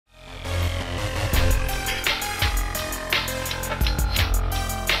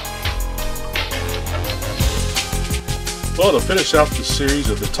Well, to finish out the series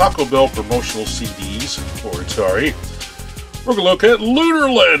of the Taco Bell promotional CDs for Atari, we're going to look at Lunar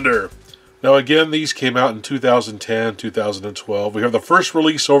Lander. Now again, these came out in 2010, 2012. We have the first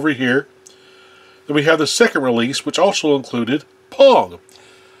release over here. Then we have the second release, which also included Pong.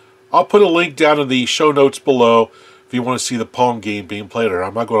 I'll put a link down in the show notes below if you want to see the Pong game being played, or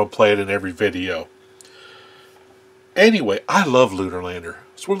I'm not going to play it in every video. Anyway, I love Lunar Lander.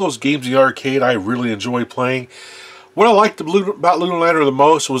 It's one of those games in the arcade I really enjoy playing. What I liked about Lunar Lander the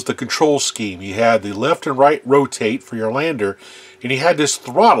most was the control scheme. You had the left and right rotate for your lander, and you had this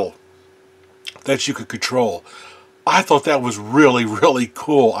throttle that you could control. I thought that was really, really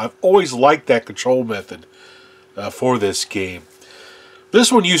cool. I've always liked that control method for this game.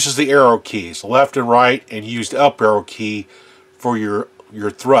 This one uses the arrow keys, left and right, and you use the up arrow key for your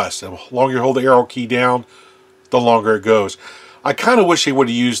thrust. And the longer you hold the arrow key down, the longer it goes. I kind of wish they would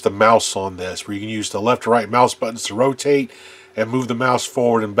have used the mouse on this, where you can use the left and right mouse buttons to rotate and move the mouse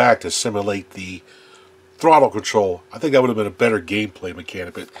forward and back to simulate the throttle control. I think that would have been a better gameplay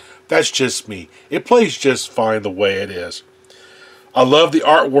mechanic, but that's just me. It plays just fine the way it is. I love the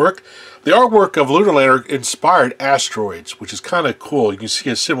artwork. The artwork of Lunar Lander inspired Asteroids, which is kind of cool. You can see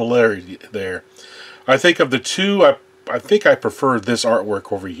a similarity there. I think of the two, I think I prefer this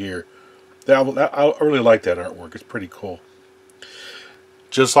artwork over here. I really like that artwork. It's pretty cool.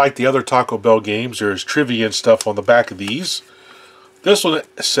 Just like the other Taco Bell games, there's trivia and stuff on the back of these. This one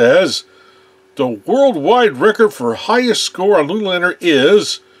says, the worldwide record for highest score on Lunar Lander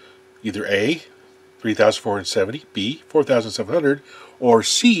is either A, 3,470, B, 4,700, or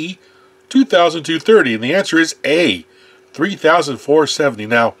C, 2,230. And the answer is A, 3,470.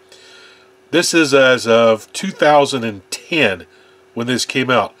 Now, this is as of 2010 when this came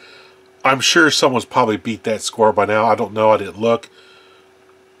out. I'm sure someone's probably beat that score by now. I don't know. I didn't look.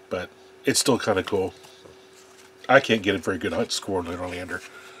 But it's still kind of cool. I can't get a very good score on Lunar Lander.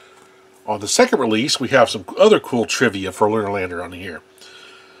 On the second release, we have some other cool trivia for Lunar Lander on here.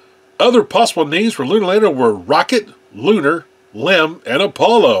 Other possible names for Lunar Lander were Rocket, Lunar, Lem, and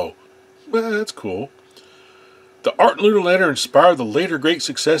Apollo. Well, that's cool. The art in Lunar Lander inspired the later great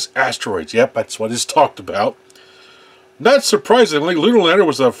success Asteroids. Yep, that's what it's talked about. Not surprisingly, Lunar Lander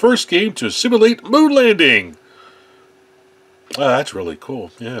was the first game to simulate moon landing. Oh, that's really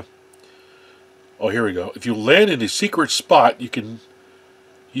cool, yeah. Oh, here we go. If you land in a secret spot, you can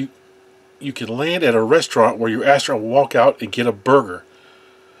land at a restaurant where your astronaut will walk out and get a burger.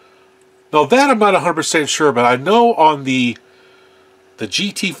 Now that I'm not 100% sure, but I know on the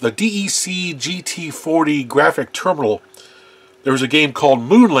DEC GT40 graphic terminal, there was a game called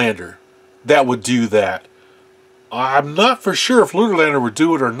Moonlander that would do that. I'm not for sure if Lunar Lander would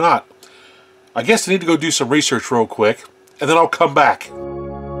do it or not. I guess I need to go do some research real quick, and then I'll come back.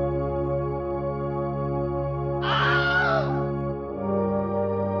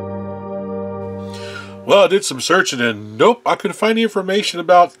 Well, I did some searching, and nope, I couldn't find any information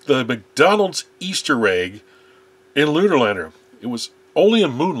about the McDonald's Easter egg in Lunar Lander. It was only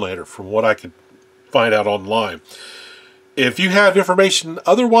in Moonlander from what I could find out online. If you have information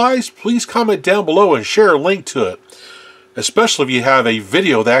otherwise, please comment down below and share a link to it. Especially if you have a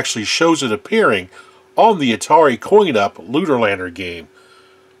video that actually shows it appearing on the Atari coin-up Lunar Lander game.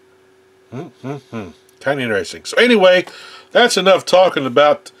 Kind of interesting. So anyway, that's enough talking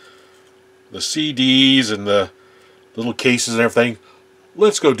about the CDs and the little cases and everything.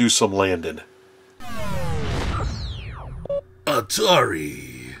 Let's go do some landing.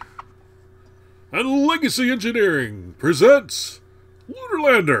 Atari and Legacy Engineering presents Lunar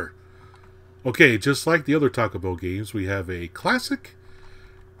Lander. Okay, just like the other Taco Bell games, we have a classic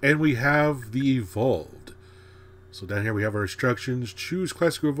and we have the evolved. So down here we have our instructions. Choose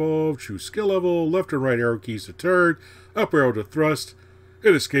classic or evolved, choose skill level, left and right arrow keys to turn, up arrow to thrust,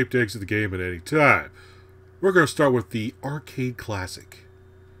 and escape to exit the game at any time. We're going to start with the arcade classic.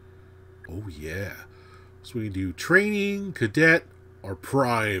 Oh yeah. So we can do training, cadet, or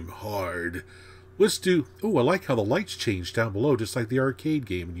prime hard. Let's do... Oh, I like how the lights change down below, just like the arcade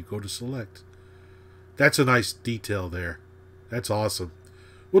game when you go to select. That's a nice detail there. That's awesome.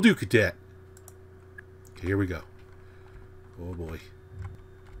 We'll do cadet. Okay, here we go. Oh boy.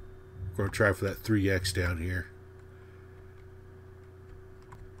 We're going to try for that 3X down here.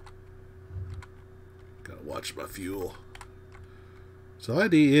 Gotta watch my fuel. So the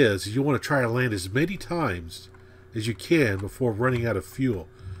idea is you want to try to land as many times as you can before running out of fuel.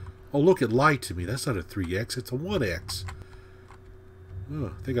 Oh, look, it lied to me. That's not a 3X, it's a 1X. Oh,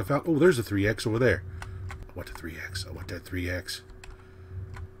 I think I found... Oh, there's a 3X over there. I want the 3X. I want that 3X.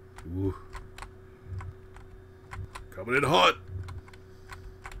 Ooh. Coming in hot.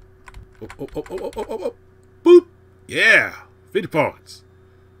 Oh, oh, oh, oh, oh, oh, oh, oh. Boop. Yeah! 50 points.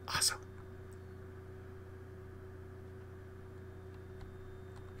 Awesome.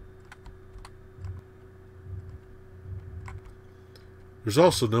 There's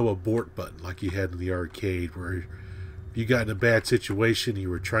also no abort button like you had in the arcade, where if you got in a bad situation, you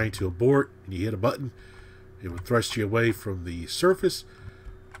were trying to abort, and you hit a button, it would thrust you away from the surface.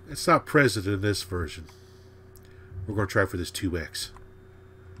 It's not present in this version. We're going to try for this 2X.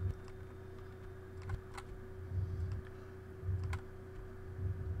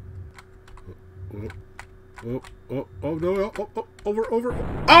 Oh, no, over.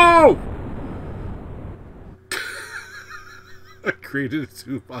 Oh! I created a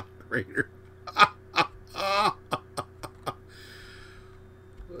 2 moderator.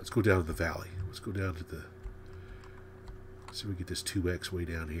 Let's go down to the valley. Let's go down to the... See if we get this 2X way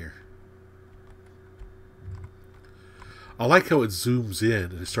down here. I like how it zooms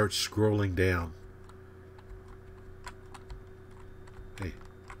in and it starts scrolling down. Hey.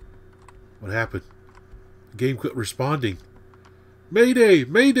 What happened? The game quit responding. Mayday!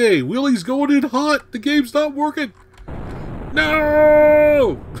 Mayday! Willie's going in hot! The game's not working!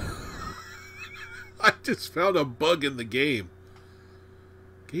 No! I just found a bug in the game.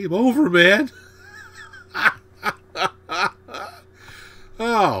 Game over, man.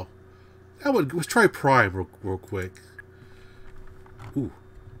 Oh. That one, let's try Prime real quick. Ooh.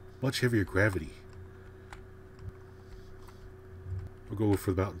 Much heavier gravity. I'll go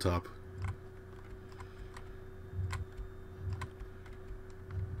for the mountaintop.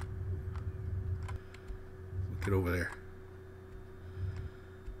 Get over there.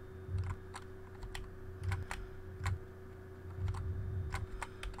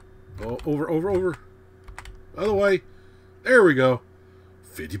 Oh, over. Other way. There we go.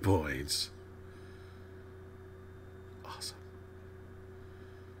 50 points. Awesome.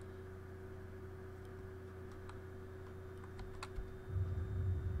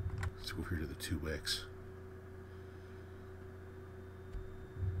 Let's go over here to the 2X.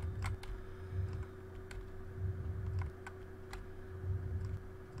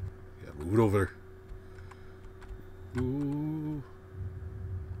 Yeah, move it over. Ooh.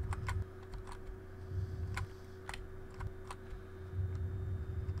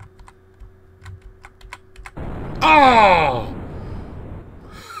 Oh!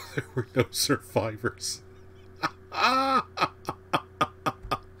 There were no survivors.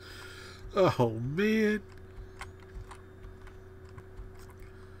 Oh, man.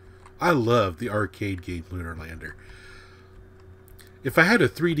 I love the arcade game Lunar Lander. If I had a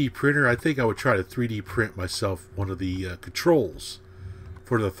 3D printer, I think I would try to 3D print myself one of the controls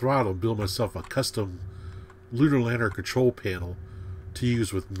for the throttle and build myself a custom Lunar Lander control panel to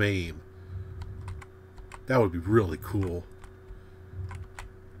use with MAME. That would be really cool.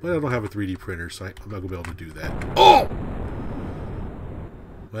 But I don't have a 3D printer, so I'm not going to be able to do that. Oh!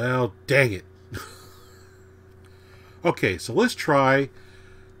 Well, dang it. Okay, so let's try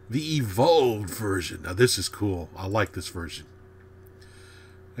the evolved version. Now, this is cool. I like this version.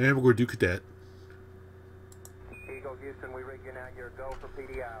 And we're going to do Cadet. Eagle Houston, we rig you now. You're go for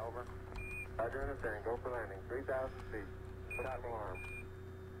PDI, over. Roger, understand. Go for landing. 3,000 feet. Without alarm.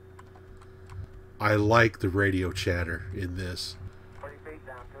 I like the radio chatter in this. 40 feet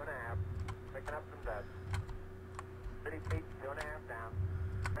down, 2.5. Picking up some dust. 30 feet, 2.5 down.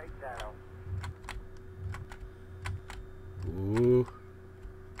 Straight shadow. Ooh.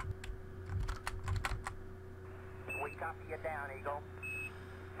 We copy you down, Eagle.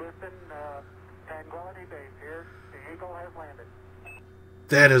 Houston, Tranquility Base here. The Eagle has landed.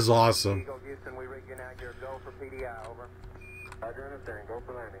 That is awesome. Eagle Houston, we rig you now. You're go for PDI, over. Roger, understand. Go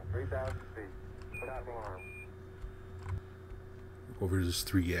for landing. 3,000 feet. Without alarm. Over to this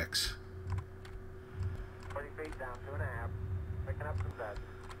 3X. 40 feet down, 2.5. Picking up some dust.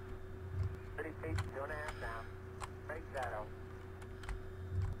 30 feet, 2.5 down. Straight shadow.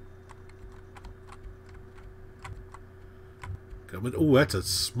 Coming. Oh, that's a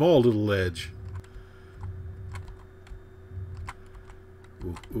small little ledge.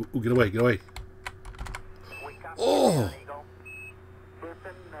 Ooh, get away, get away. Oh!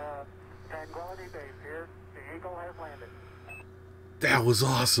 Houston, Tranquility Base here. The Eagle has landed. That was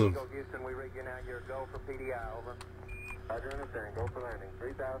awesome. Eagle Houston, we rig you now. You're go for PDI, over. Roger, understand. Go for landing.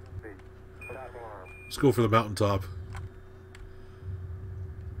 3,000 feet. Without alarm. Let's go for the mountaintop.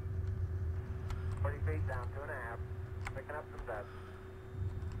 40 feet down, 2.5. Picking up some dust.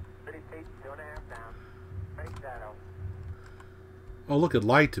 30 feet, 2.5 down. Straight shadow. Oh, look, it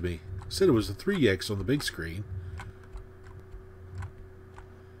lied to me. It said it was a 3X on the big screen.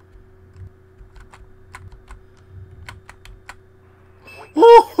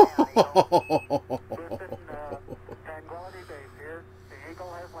 Houston,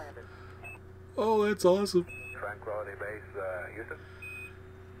 That's awesome. Tranquility Base, Houston.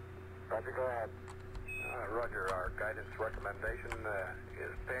 Roger, go ahead. Roger, our guidance recommendation is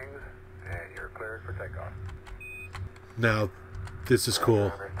pings, and you're cleared for takeoff. Now, this is cool.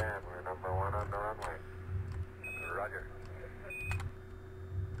 I understand. We're number 1 on the runway. Roger.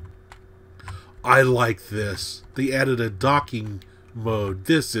 I like this. They added a docking mode.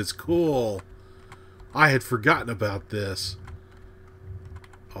 This is cool. I had forgotten about this.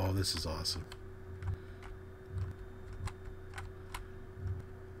 Oh, this is awesome.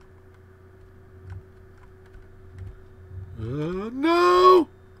 No!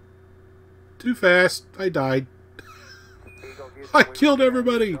 Too fast. I died. I killed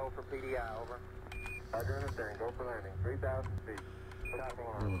everybody. Go for PDI, over. Roger, understand. Go for landing. 3,000 feet.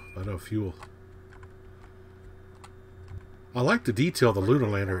 Oh, I know fuel. I like the detail of the Lunar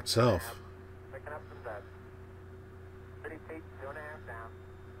Lander itself. Picking up some dust. 30 feet, 2.5 down.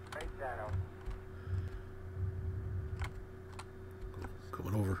 Right shadow.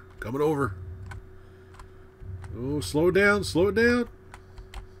 Coming over. Coming over. Oh, slow it down. Slow it down.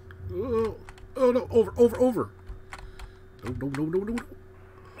 Oh, oh no. Over, over, over. No, no, no, no, no, no.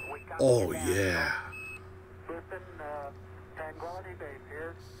 Oh, yeah. Houston, Tranquility Base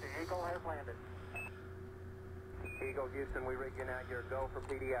here. The Eagle has landed. Eagle, Houston, we rigged you now. You're go for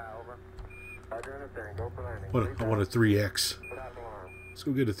PDI, over. Roger, understand. Go for landing. I want a 3X. Without alarm. Let's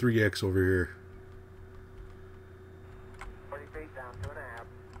go get a 3X over here. 40 feet down, 2.5.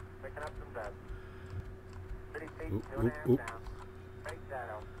 Picking up some dust. 30 feet, Oop, 2.5 oop, oop. down. Right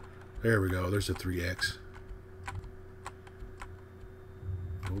shadow. There we go. There's a 3X.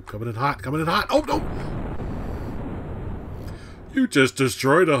 Oh, coming in hot. Coming in hot. Oh, no. You just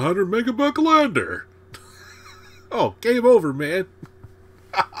destroyed a 100 megabuck lander. Oh, game over, man.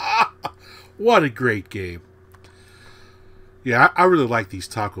 What a great game. Yeah, I really like these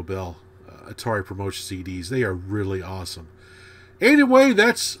Taco Bell Atari Promotion CDs. They are really awesome. Anyway,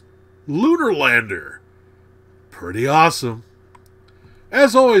 that's Lunar Lander. Pretty awesome.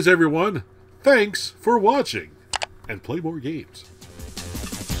 As always, everyone, thanks for watching. And play more games.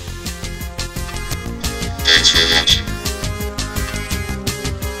 Thanks for watching.